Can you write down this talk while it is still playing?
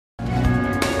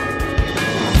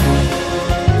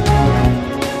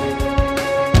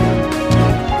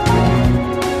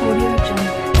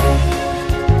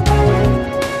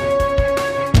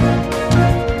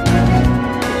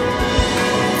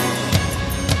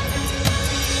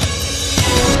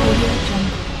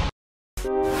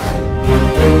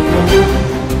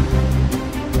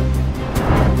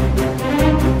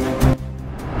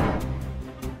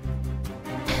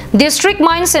District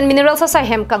Mines and Minerals sa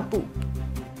Hem Kangpu.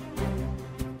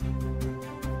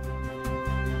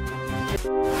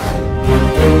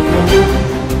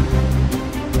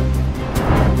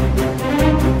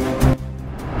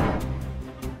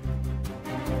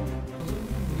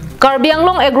 Karbi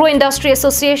Anglong Agro Industry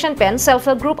Association pen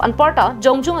self-help group anparta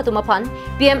jongjung atumapan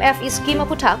PMF scheme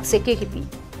putak se KKP.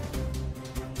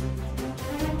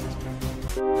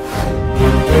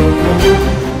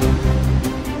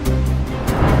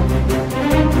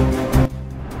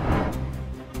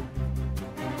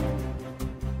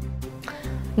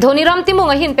 Dhoniram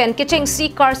timung ahin pen kitching C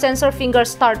car sensor finger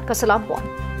start kasalabon.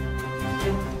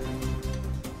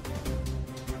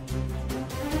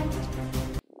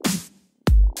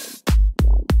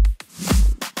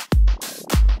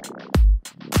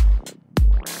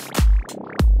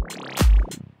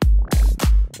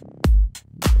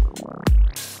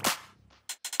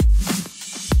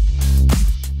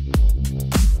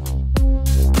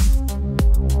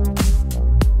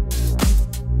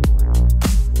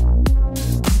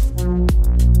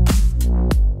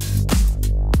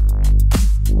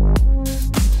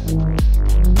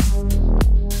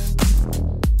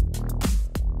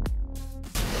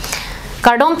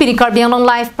 Kardom pini Karbi Anglong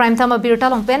live prime time birta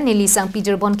long pen nili sang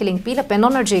Peter Bon killing pila pen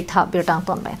energy tha birtang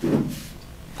ton ben.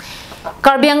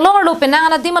 Karbi Anglong lo penang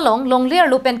ana dimalong long lear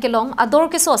lo pen kelong ador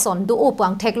ke soson do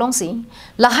opang thek long si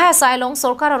lahai sai long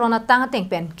sarkar rona tang teng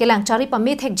pen kelang chari pa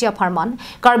me thek jia pharman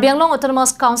Karbi Anglong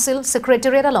Autonomous Council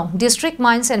Secretariat along District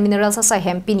Mines and Minerals sa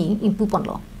hem pini impu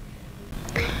ponlo.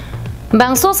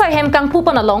 Bangso sa hem kangpu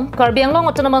panalong Karbi Anglong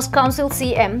Autonomous Council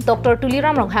CM Dr.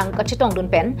 Tuliram Ronghang kachitong dun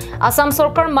pen Assam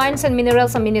Sarkar Mines and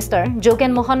Minerals Minister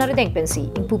Jogen Mohanari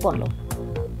Dengpensi impu ponlo.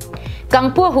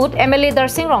 Kangpu hut MLA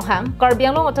Darsing Ronghang Karbi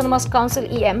Anglong Autonomous Council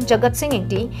EM Jagat Singh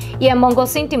Ingti EM Mongo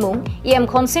Singh Timung EM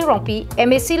Khonsing Rongpi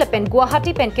MAC Lepen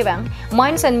Guwahati pen kebang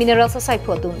Mines and Minerals sa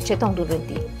saipotun chetong dun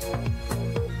rinti.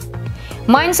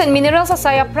 Mines and Minerals sa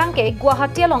saya prangke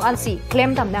Guwahati along ansi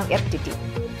claim dam nang FTT.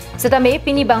 Setame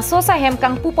pini bangso sa hem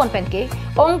kangpu pon penke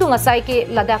ong dunga sai ke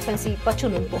Ladakh pensi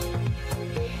pachunun po.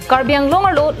 Karbi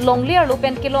Anglong lo longlear lo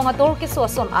pen ke longa dor ke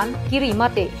soson an kiri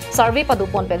mate survey padu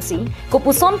pon pensi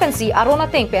kopuson pensi arona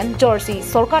teng pen jorsi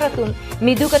sorkaratun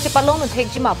midu ka chepalong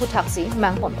thekjima puthaksi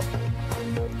mangpon.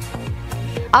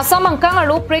 Assam angkang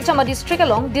lo prechama district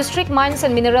along District Mines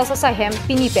and Minerals sa hem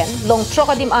pini pen long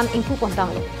trokadim an impu pon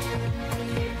tanglo.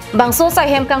 Bangso sa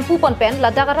hem kangpu pon pen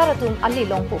Ladakh raratun ali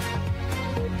longpo.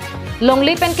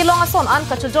 Longli pen kilong ason an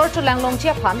kachujor chulang long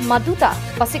chia phan maduta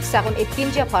pasik 7 8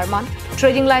 pin chia farman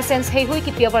trading license hei hui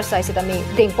ki piavar sai setame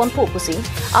dengpon pho pusi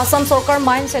Assam Sarkar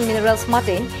Mines and Minerals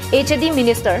mate HAD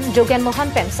Minister Jogen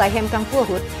Mohan pen sai hem kangpu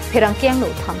hut pherang kyang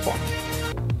no thampon.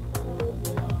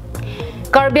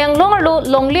 Karbi Anglong lo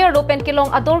longli lo pen kilong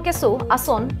ador keso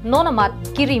ason nonamat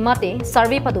kiri mate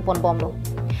survey padupon bomlo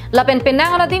lapen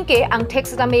penang anadim ke ang thek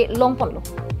setame longpon lo.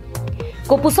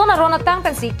 Kopuson arona tang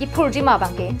pensi ki phurjima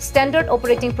bangke standard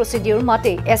operating procedure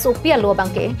mate SOP lo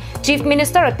bangke Chief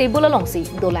Minister table alongsi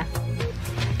dola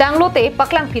tanglote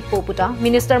paklang phit poputa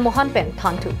Minister Mohan pen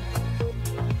thantu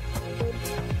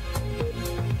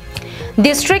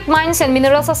District Mines and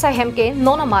Minerals sa hemke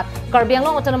nonamat Karbi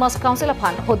Anglong Autonomous Council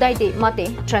aphan hodai de mate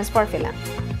transfer fela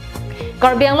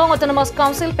Karbi Anglong Autonomous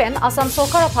Council pen Assam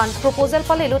Sarkar aphan proposal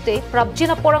palelote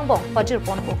prabjina porangbong pajir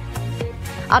ponpo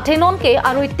Athenon ke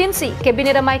aru tinsi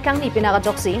cabinet amai kang ni pinaga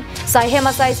joksi sai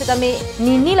hema sai setame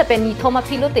ni la pen ni thoma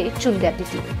philote chundet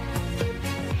titi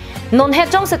non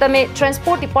hechong setame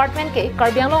transport department ke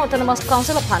Karbi Anglong Autonomous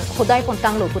Council of Han hodai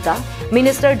pontang lo puta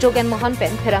Minister Jogen Mohan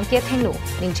pen pherang ke thengno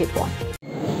ningchit pon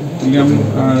niam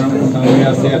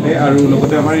ase ate aru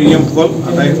logote amar niam kol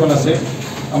atai kol ase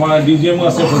amar DGM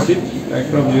ase hotit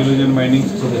Director of Geology and Mining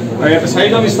ayata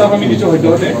side of staff ami kichu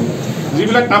hoito hote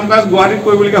যিবিলাক কাম কাজ গুৱাহাটীত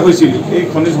কৰিবলগীয়া হৈছিল এই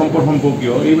খনিজ সম্পদ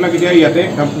সম্পৰ্কীয় এইবিলাক এতিয়া ইয়াতে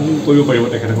কাম কৰিব পাৰিব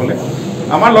তেখেতসকলে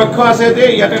আমাৰ লক্ষ্য আছে যে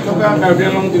ইয়াতে থকা কাৰ্বি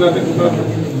আংলং জিলাতে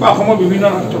বা অসমৰ বিভিন্ন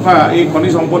থকা এই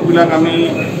খনিজ সম্পদবিলাক আমি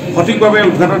সঠিকভাৱে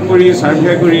উদ্ঘাটন কৰি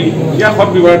সাৰ্ভে কৰি ইয়াক সৎ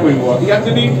ব্যৱহাৰ কৰিব ইয়াক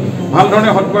যদি ভাল ধৰণে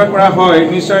সৎ ব্যৱহাৰ কৰা হয়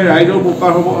নিশ্চয় ৰাইজৰ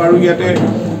উপকাৰ হ'ব আৰু ইয়াতে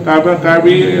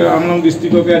কাৰ্বি আংলং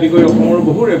ডিষ্ট্ৰিক্টকে আদি কৰি অসমৰ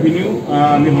বহু ৰেভিনিউ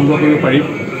আমি সংগ্ৰহ কৰিব পাৰিম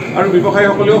আৰু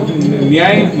ব্যৱসায়ীসকলেও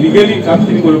ন্যায় লিগেলি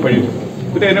কামখিনি কৰিব পাৰিব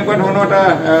Kita এনেকুৱা ধৰণৰ এটা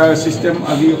সিস্টেম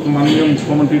আজি মাননীয়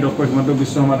মুখ্যমন্ত্ৰী ডক্টৰ হিমন্ত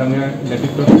বিশ্ব শৰ্মা ডাঙৰীয়াৰ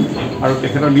নেতৃত্বত আৰু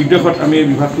তেখেতৰ নিৰ্দেশত আমি এই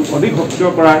বিভাগটো অধিক সক্ৰিয়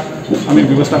কৰাৰ আমি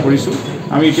ব্যৱস্থা কৰিছো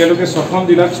আমি এতিয়ালৈকে 6খন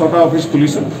জিলাত 6টা অফিচ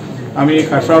খুলিছো আমি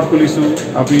কাছাৰত খুলিছো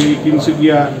আমি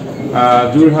তিনচুকীয়া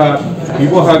যোৰহাট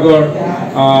শিৱসাগৰ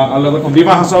লগতে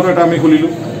ডিমা হাছাওত এটা আমি খুলিলো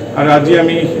আৰু আজি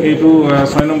আমি এইটো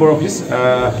 6 নম্বৰ অফিচ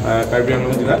কাৰ্বি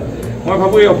আংলং জিলাত মই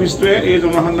ভাবো এই অফিচটোৱে এই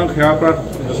জনসাধাৰণক সেৱা কৰাত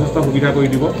যথেষ্ট সুবিধা কৰি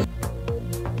দিব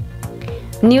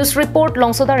News report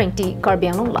Longsoda Ringti Karbi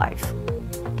Anglong Live.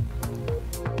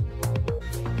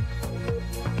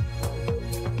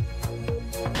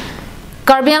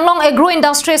 Karbi Anglong Agro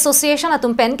Industry Association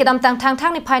atumpen kedam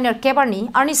tang ni pioneer kebarni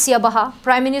Arni Siabaha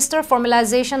Prime Minister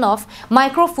Formalization of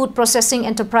Micro Food Processing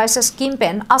Enterprises Scheme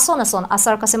pen ason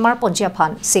asar kasemar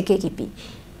ponjiaphan CKKP.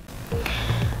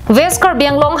 West Karbi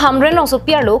Anglong hamren long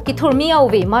supiarlo kithurmi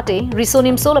auwe mate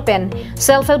risonim solapen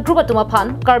self-help group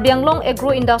atumaphan Karbi Anglong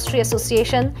Agro Industry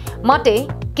Association mate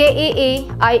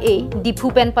KAL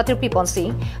Dipupen Patirpi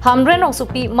Ponsi hamren long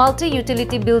supi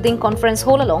multi-utility building conference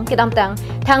hall along kedam tang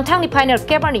ni pioneer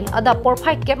kebarni ada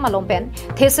porphai kep malong pen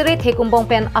thesere thekumbong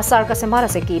pen asar kasemara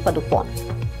seki padupon.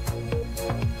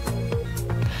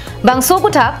 Bangso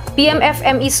Kutak,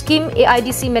 PMFME Scheme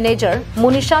AIDC Manager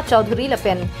Munisha Chaudhuri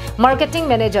Lapen, Marketing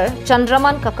Manager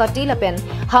Chandraman Kakati Lapen,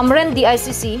 Hamren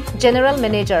DICC General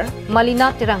Manager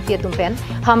Malina Tirangpia Tumpen,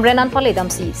 Hamrenan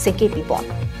Paledamsi Seke Pipon.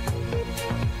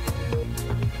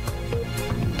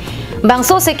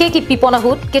 Bangso Seke ki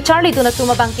Piponahut, ke Charlie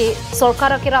Dunatuma Banke,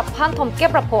 Sorkara Kirap Hantom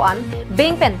Keprapoan,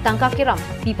 Bengpen Tangka Kiram,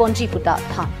 Piponji Puta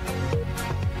Tham.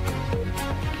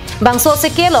 Bangso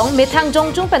Seke Long, Methang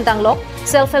Jongjung Pentanglok,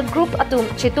 Self-help group atum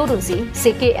Cheturunzi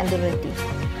Seke and Dunati.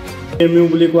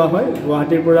 Mublikwa hoy,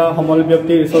 Guwahati pura Homol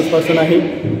Byakti resource person ahi,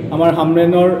 Amar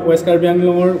Hamrenor, West Karbi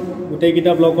Anglong,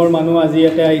 Utekita Blocker Manu Azi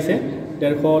ate aise,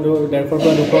 therefore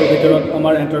Vitorot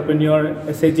Amar entrepreneur,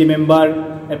 SAG member,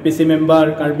 FPC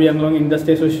member, Karbi Anglong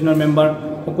Industry Association member,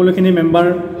 Okulokini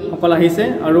member,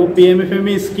 Okalahise, Aru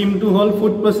PMFME scheme to hold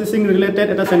food processing related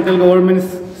at a central government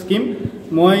scheme.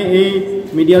 Moi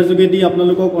a media jogedi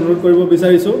apnalokok অনুৰোধ কৰিব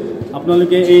বিচাৰিছো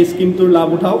আপোনালোকে এই স্কিমটোৰ লাভ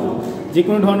উঠাওক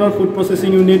যিকোনো ধৰণৰ food processing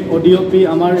unit ODOP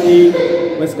আমাৰ এই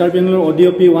West Karbi আংলঙৰ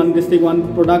ODOP 1 district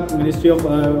 1 product ministry of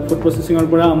food প্ৰসেসিংৰ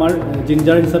পৰা আমাৰ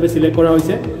জিঞ্জাৰ হিচাপে সিলেক্ট কৰা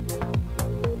হৈছে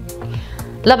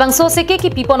Labangso Seke ki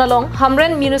Pipon along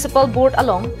Hamren Municipal Board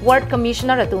along Ward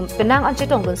Commissioner atum Penang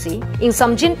Anchetong Gunsi in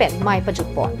Samjin Pen Mai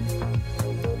Pajupon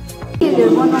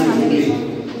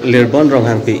Lirbon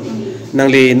Ronghangpi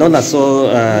Nangli nona so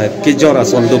kijora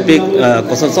son dupik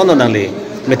koson sono nangli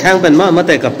methang pen ma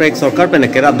mate ka prek sarkar pen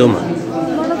kerap doma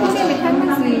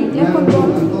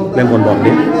lempon bom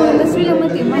ni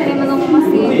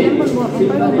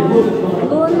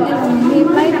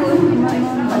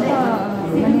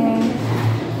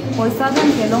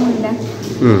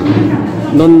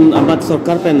non abat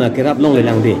sarkar pen kerap long le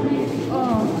lang di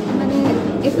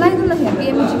apply tu lah ya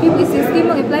PMGP scheme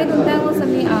lo apply tu tang lo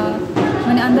sami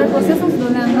mane under process of lo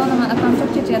lang no nama account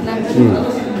structure chat lang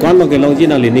kwan lo ke long ji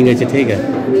nang li ninge che thega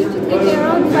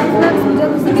around 5 lakhs jab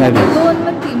usme loan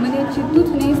mati mane chitu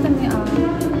thune istame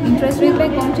interest rate pe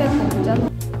kom chat jab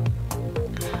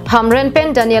Hamren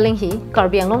Pen Danieling hi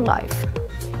Karbi Anglong Live.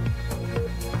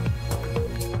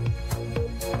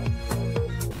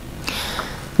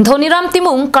 Dhoniram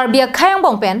Timung Karbia Khayang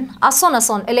Bongpen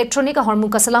ason electronic hormu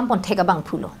kasalam pon thega bang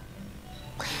phulo.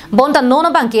 Bonda nona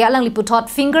banke alang liputot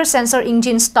finger sensor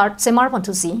engine start semar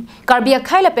pontusi Karbia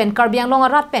Khaila pen Karbi Anglong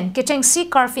arat pen keteng si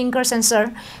car finger sensor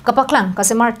kapaklang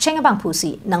kasemar chenga bang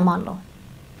phusi nangmanlo.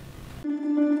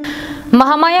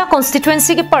 Mahamaya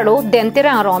constituency ke parlo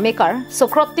dentera aromekar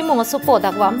sokrot timung asopo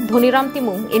dagwam Dhoniram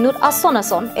Timung inut ason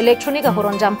electronic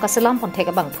horonjam kasalam pon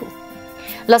thega bang phu.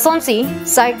 Lasonsi,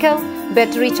 cycle,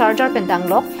 battery charger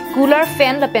pendanglok, cooler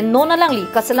fan la pen nona langli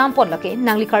kasalam pon lake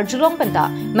nangli karjulong penta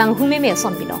manghume me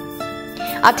son bino.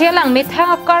 Athelang me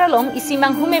thang karalong isi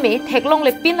manghume me theklong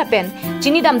le pin la pen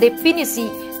chini dam de pin isi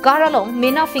karalong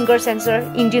mena finger sensor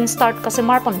engine start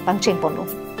kasemar pon pangcheng ponlo.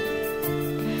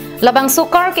 Labang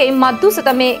sokar ke madu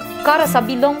setame kara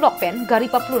sabilong lok pen gari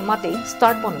paplur mate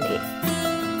start ponne.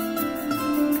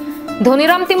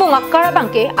 Dhoniram Timung akkara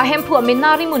bangke ahemphu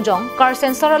aminari munjong car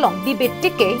sensor along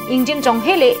bibetik engine jong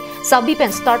hele sabi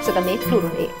pen start setame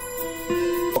plurune.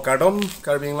 Kardom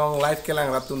Karbi Anglong live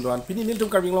kelang ratun doan pini nintum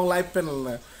Karbi Anglong live pen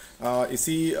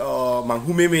isi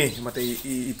manghume me mate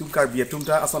itum Karbi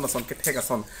tumta ason ke thek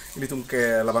ason initum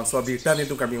ke labang so birta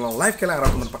nintum Karbi Anglong live kelang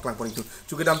ratun paklang pon itu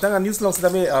juga dam tangan news long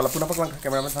sedame lapuna paklang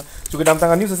cameraman juga dam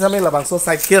tangan news sedame labang so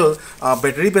cycle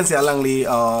battery pen si alang li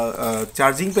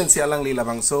charging pen si alang li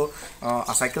labang so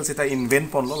a cycle sita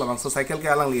invent pon lo labang so cycle ke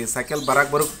alang li cycle barak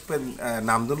baruk pen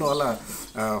nam duno ala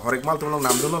horekmal tumlong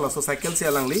nam duno la so cycle si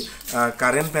alang li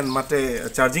current pen mate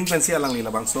charging pen si alang li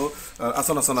labang so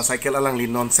ason cycle alang li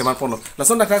non sema pono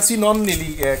lason na kaksi non nili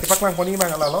ke paklang poni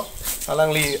mang alalo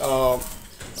alang li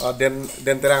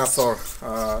den terang asor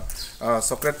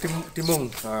Sokrat timung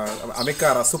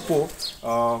amekar supo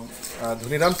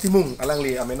Dhuniram timung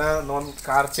alangli amena non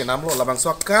kar chenam lo labang so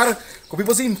kar kopi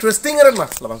posi interesting aran ma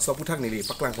labang so puthak nili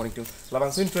paklang poning tu labang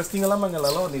so interesting alam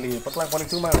mangalalo nili paklang poning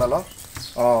tu mangalalo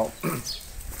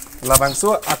labang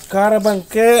so akar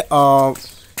bangke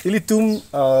ili tum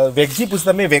vegji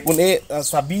pustame vekun e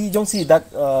sabi jong si dak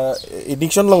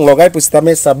addiction long logai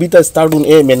pustame sabi ta start un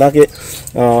e mena ke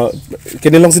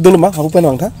kenelong si dulu ma hapu pen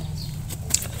wang tha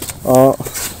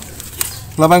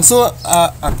labang so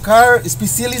akar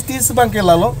specialist bangke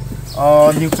lalo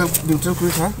neutral kuri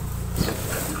tha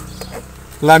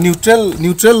la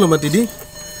neutral lo matidi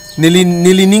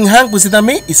nili ninghang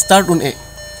pusitame start un e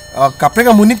kapre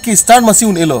ka munit ki start masi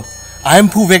un elo I'm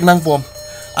pu vek nang pom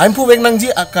I'm pu vek nang ji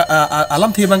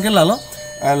alam the bangke lalo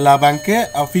la bangke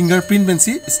fingerprint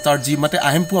bensi start ji mate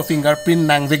I'm pu fingerprint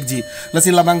nang vek ji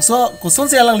lasi la bangso koson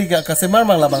se alang liga ka semar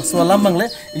mang la bangso alam mangle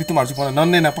ili tu marju pona non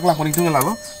ne na pakla poning tu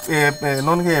lalo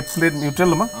non ke plate neutral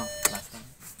lo ma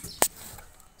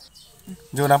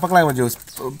jo na pakla ma jo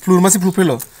flur masi flur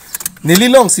pelo nili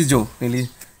long si jo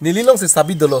nili long se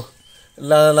sabi dolo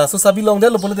la so sabi long de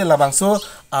lo pole de la bangso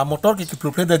motor ke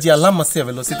flur de ji alam masi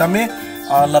velo sitame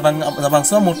la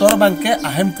bangso motor bangke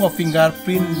ahem pu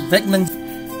fingerprint vek nang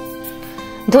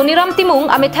Dhuniram timung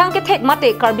amethang ke thek mate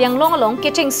karbiang long along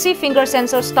kecheng si finger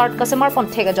sensor start customer pon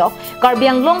thega jo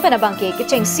karbiang long pena bangke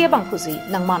kecheng si bang khusi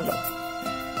nang manlo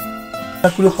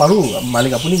kulo paru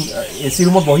malik apuni AC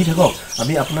room bohi thako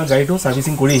ami apna gari to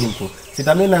servicing kori himpu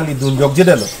sitame nangli dun jog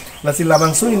jedalo lasi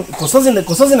labang so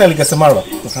kososin ali customer ba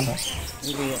to khana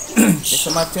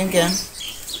customer chengken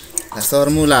asor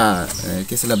mula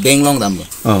kisla benglong damlo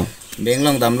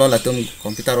benglong damlo la tum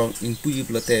computer input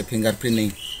yulote fingerprint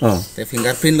nei te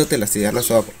fingerprint lote la si ala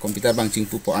so computer bang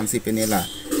chingpu po ansi penela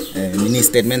mini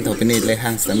statement ho peni le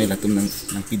hang stame la tum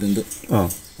nang pidun do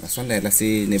son le la si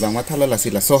ne bang ma thalo la si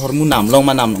la so hormu nam long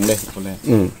ma nam long le pole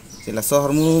si la so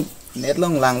hormu net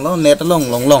long lang lo net long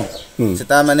long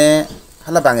sita mane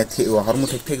hala bang e thi hormu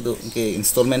thek do ke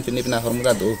installment peni pina hormu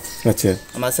ra do acha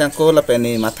ama sa ko la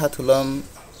peni matha thulom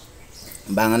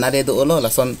bangana de do lo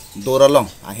lason dor long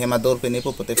ahema dor pe ne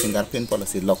pote fingerprint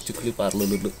policy lock chukli par lo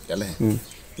lu kala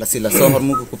lasi la so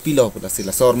hormu ko pilo lasi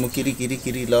la sormu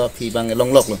kiri lo phi bang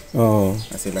long lok lo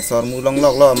lasi la sormu long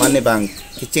lok lo mane bang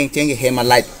ki cheng hema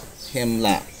light hem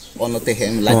la onote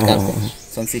hem light ka ko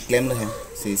son si claim lo hem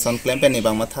si son claim pe ne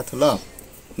bang matha thulo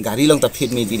gari long ta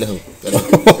fit mi di lo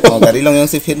gari long yang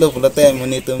si fit lo pulote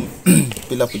muni tum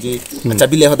pila puji acha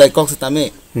bile hodai kok sitame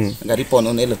gari pon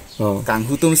on elo kang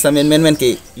hutum samen men ke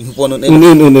pon on elo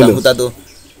kang huta do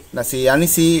nasi ani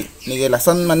si nige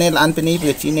lason mane an pe ni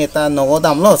pe chine ta nogo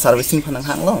dam lo servicing phanang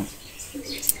hang lo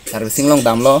servicing long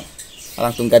dam lo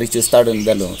alang tum gari chu start on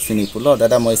dalo sini pulo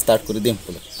dada moi start kori dim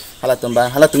pulo hala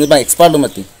tum ba expert lo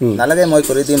mati nalage moi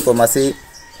kori dim po masi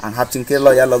ang hap chingke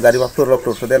lo ya lo gari ba flur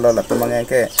de lo la tum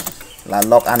ke la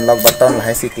lock unlock button la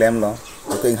si claim lo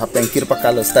ko ing hap kir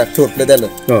pakalo start tour ple dalo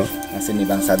nasi ni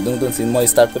bang sadung dun sin moi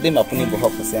start kori dim apuni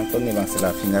bohok siang to ni bang sala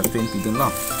fingerprint pidun lo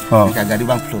ka gari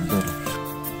bang flur do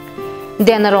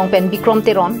Denarong pen Bikrom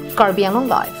Teron Karbiang Long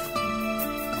Live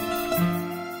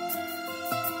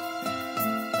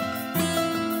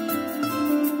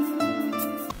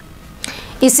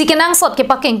isi kenang sot ke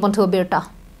pakeng pontho birta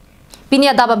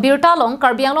pinya daba birta long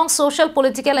Karbiang Long social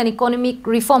political and economic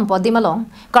reform podimalong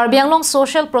Karbiang Long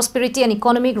social prosperity and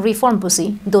economic reform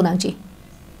pusi donangji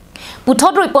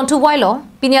Puthodroi pontu wailo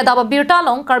pinya daba birta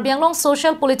long Karbiang Long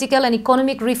social political and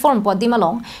economic reform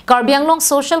podimalong Karbiang Long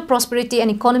social prosperity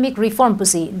and economic reform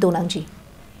pusi donangji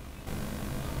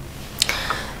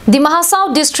Di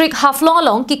Mahasau district Haflong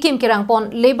along kikim kirang pon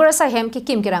labor sahem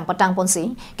kikim kirang patang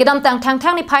ponsi kidam tang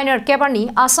ni pioneer kebarni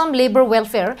Assam Labor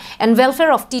Welfare and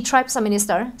Welfare of Tea Tribes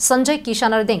Minister Sanjay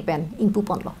Kishanar dengpen ingpu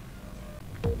ponlo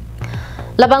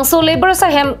Labangso labor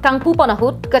sahem kangpu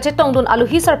ponahut kachetong dun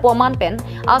aluhi sar poman pen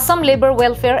Assam Labor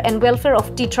Welfare and Welfare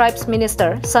of Tea Tribes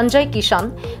Minister Sanjay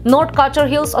Kishan North Culture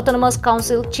Hills Autonomous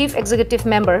Council Chief Executive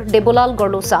Member Debolal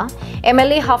Gorlosa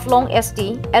MLA Haflong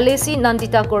ST LAC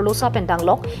Nandita Gorlosa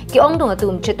pendanglok ki ongdung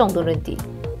atum chetong dun renti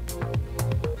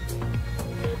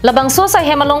Labangso sa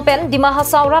hemalong pen di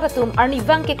Mahasau raratum arni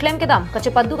vang ke claim kedam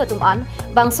kachepadu katum an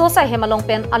bangso sa hemalong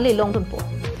pen alilong dun po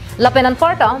Lapenan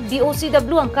parta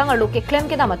BOCW ang kangarlo ke claim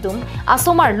ke namatum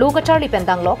asomar luka Charlie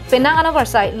pendanglok penang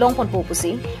anawarsai longpon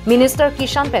popusi minister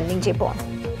Kishan pending जेपॉन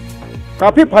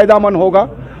काफ़ी फायदामंद होगा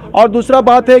और दूसरा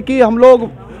बात है कि हम लोग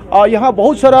यहाँ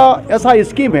बहुत सारा ऐसा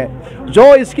स्कीम है जो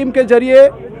स्कीम के जरिए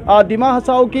दिमा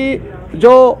हसाओ की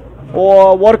जो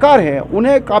वर्कर हैं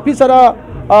उन्हें काफ़ी सारा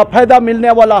फ़ायदा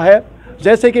मिलने वाला है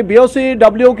जैसे कि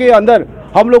BOCW के अंदर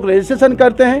हम लोग रजिस्ट्रेशन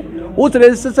करते हैं। उस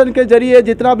रजिस्ट्रेशन के जरिए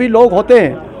जितना भी लोग होते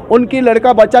हैं उनकी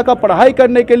लड़का बच्चा का पढ़ाई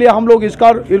करने के लिए हम लोग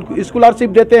स्कॉलरशिप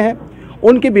देते हैं।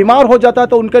 उनकी बीमार हो जाता है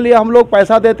तो उनके लिए हम लोग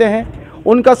पैसा देते हैं।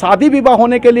 उनका शादी विवाह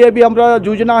होने के लिए भी हमारा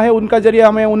योजना है, उनका जरिए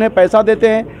हमें उन्हें पैसा देते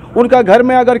हैं। उनका घर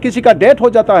में अगर किसी का डेथ हो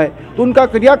जाता है तो उनका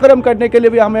क्रियाक्रम करने के लिए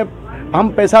भी हम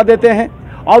पैसा देते हैं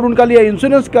और उनका लिए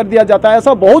इंश्योरेंस कर दिया जाता है।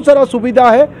 ऐसा बहुत सारा सुविधा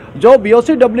है जो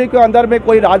BOCW के अंदर में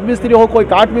कोई राजमिस्त्री हो, कोई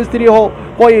काठ मिस्त्री हो,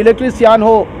 कोई इलेक्ट्रीशियन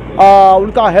हो,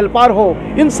 उनका हेल्पर हो,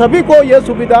 इन सभी को ये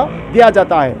सुविधा दिया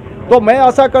जाता है। तो मैं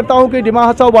आशा करता हूं कि डिमा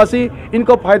हसाओ वासी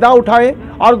इनको फ़ायदा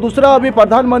उठाएं। और दूसरा, अभी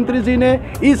प्रधानमंत्री जी ने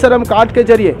ई श्रम कार्ड के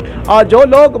जरिए जो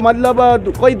लोग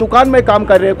मतलब कोई दुकान में काम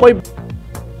कर रहे हैं, कोई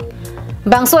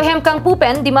Bangso hem kang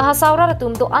pupen di mahasaura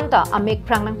ratum do anta amek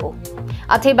prang nang po.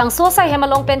 Athe bangso sa hem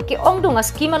along pen ke ong dunga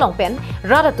scheme along pen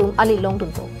raratum ali long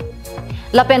dun to.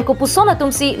 La pen ko pusona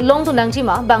tum si long dun nang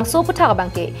jima bangso putha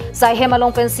bangke sa hem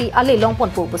along pen si ali long pon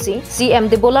po pusi CM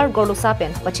de bolar gorlo sa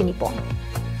pen pachini pon.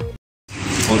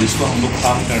 और इसको हम लोग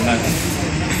काम करना है।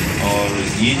 और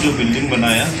ये जो बिल्डिंग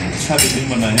बनाया, अच्छा बिल्डिंग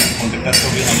बनाया, कॉन्ट्रैक्टर को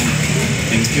भी हम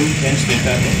थैंक्स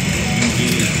देता है, क्योंकि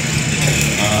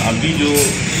अभी जो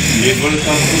लेबर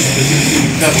का कुछ फैसिलिटी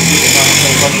मिलता है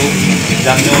लोग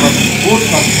जानने वाला बहुत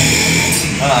कम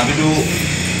है। अभी तो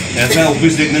ऐसा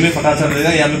ऑफिस देखने में पता चल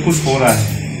रहेगा यहाँ में कुछ हो रहा है।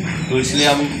 तो इसलिए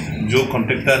हम जो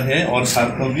कॉन्ट्रैक्टर है और सर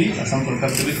को भी, असम सरकार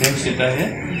को भी थैंक्स देता है।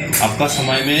 आपका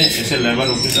समय में ऐसे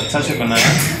लेबर ऑफिस अच्छा से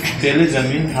बनाया। पहले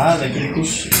ज़मीन था लेकिन कुछ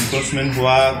इन्फोर्समेंट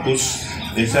हुआ, कुछ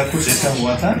ऐसा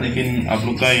हुआ था, लेकिन आप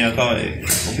लोग का यहाँ का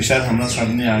ऑफिसर हमारा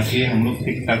सामने आके हम लोग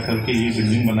ठीक ठाक करके ये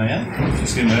बिल्डिंग बनाया।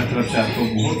 इसके मेरे तरफ से आपको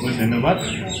बहुत बहुत धन्यवाद।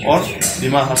 और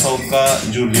डिमा हसाओ का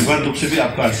जो लेबर लोग से भी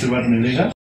आपका आशीर्वाद मिलेगा।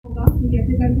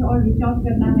 कैसे करके और रिच आउट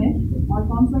करना है और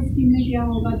कौन सा स्कीम में क्या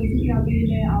होगा, जैसे कि अभी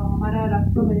हमारा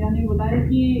राष्ट्र भैया ने बोला है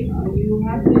कि यू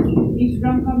हैव ईच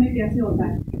ड्रम का में कैसे होता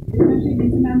है। स्पेशली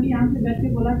डीसी मैम भी यहाँ से बैठ के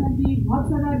बोला था कि बहुत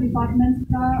सारा डिपार्टमेंट्स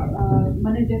का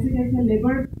मैंने जैसे कैसे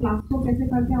लेबर क्लास को कैसे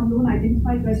करके हम लोग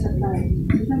आइडेंटिफाई कर सकता है,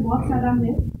 इसमें बहुत सारा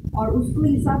है। और उसको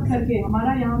हिसाब करके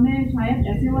हमारा यहाँ में शायद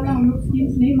ऐसे वाला हम लोग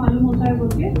स्कीम्स नहीं मालूम होता है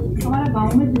बोल के हमारा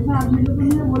गाँव में जितना आदमी लोग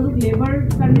हैं वो लोग लेबर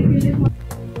करने के लिए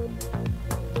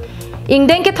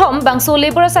Ingdeng ke thom bangso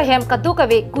labor sa hem katu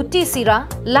kawe kuti sira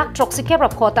lak trok si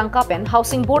kebrap kho tangka pen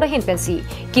housing board hin pensi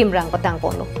kimrang patang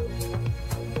ponlo.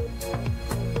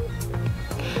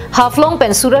 Haflong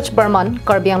pen Suraj Burman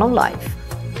Karbianglong live.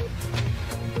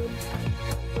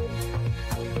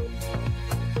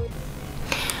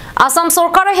 Assam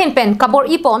Sarkar hin pen kabor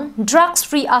ipon drugs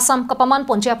free Assam kapaman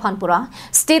ponja phanpura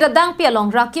state adang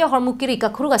pialong rakia hormukiri ka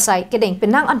khuruga sai kedeng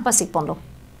penang anpasik ponlo.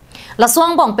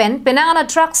 Lasuang bong pen penangana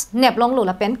trucks neplong lo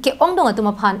la pen ke ong dong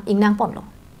atuma phan ingnang ponlo.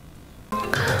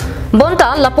 Bonta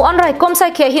lapuan rai kom sai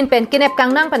khe hin pen kinep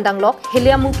kangnang pendang lok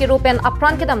heliamu ke ro pen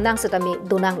apran ke dam nang setami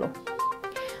donang lo.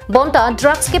 Bonta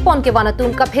drugs ke pon ke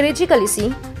wanatum ka phereji kalisi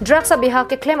drugs abiha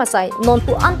ke klemasai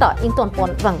nonpu anta inton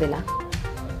pon wangvela.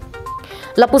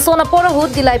 Lapusona porahut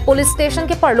dilai police station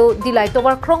ke parlo dilai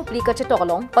tower krong pli ka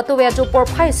chetolong patuwe jo por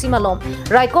phai simalom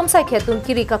raikom sai khetun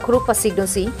kiri ka khuruk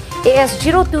pasigdonsi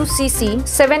AS02CC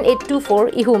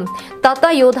 7824 ihum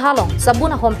tata yodha long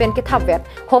sabuna hompen ke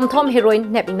thapet homthom heroin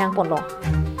nepinang ponlong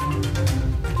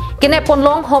kene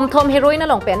ponlong homthom heroin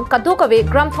along pen kadu kawe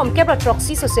gram thom kebra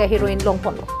troxy sosia heroin long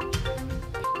ponlo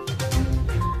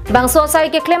bangso sai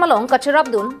ke klemalong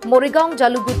kacharabdun morigaung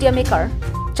jalugutia maker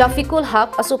Chafikul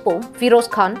Haq Asupo, Firoz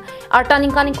Khan,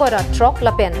 Artaninkaning Koira, Trok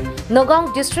Lapen,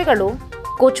 Nogaung District Arlo,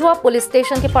 Kochua Police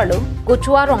Station ke Parlo,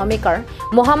 Kochua Rongamekar,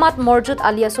 Mohammad Morjud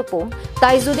Ali Asupo,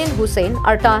 Taizuddin Hussein,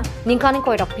 Arta Ninkaning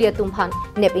Koira Plia Tumphan,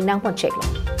 Nepinang Poncheklo.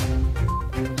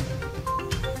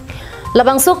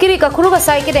 Labangso kiri kakuru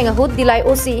basai ke dengahut dilai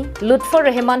OC, Lutfur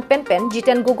Rehman Penpen,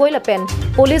 Jiten Gogoi Lapen,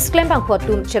 Police Claim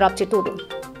Bangkwatum Cherap Chitudu.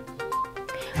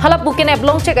 Halap bukin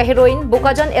eblong check a heroin,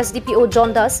 Bukajan SDPO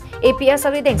John Das, APS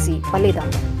Aridengsi, Paledam.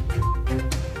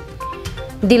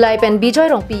 Dilai pen Bijoy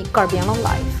Rongpi, Karbianglong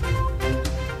live.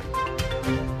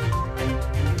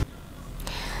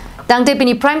 Tangte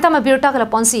pini prime time abirta kala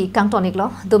ponsi, Kang Toniklo,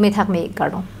 Dumethak me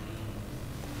Gardon.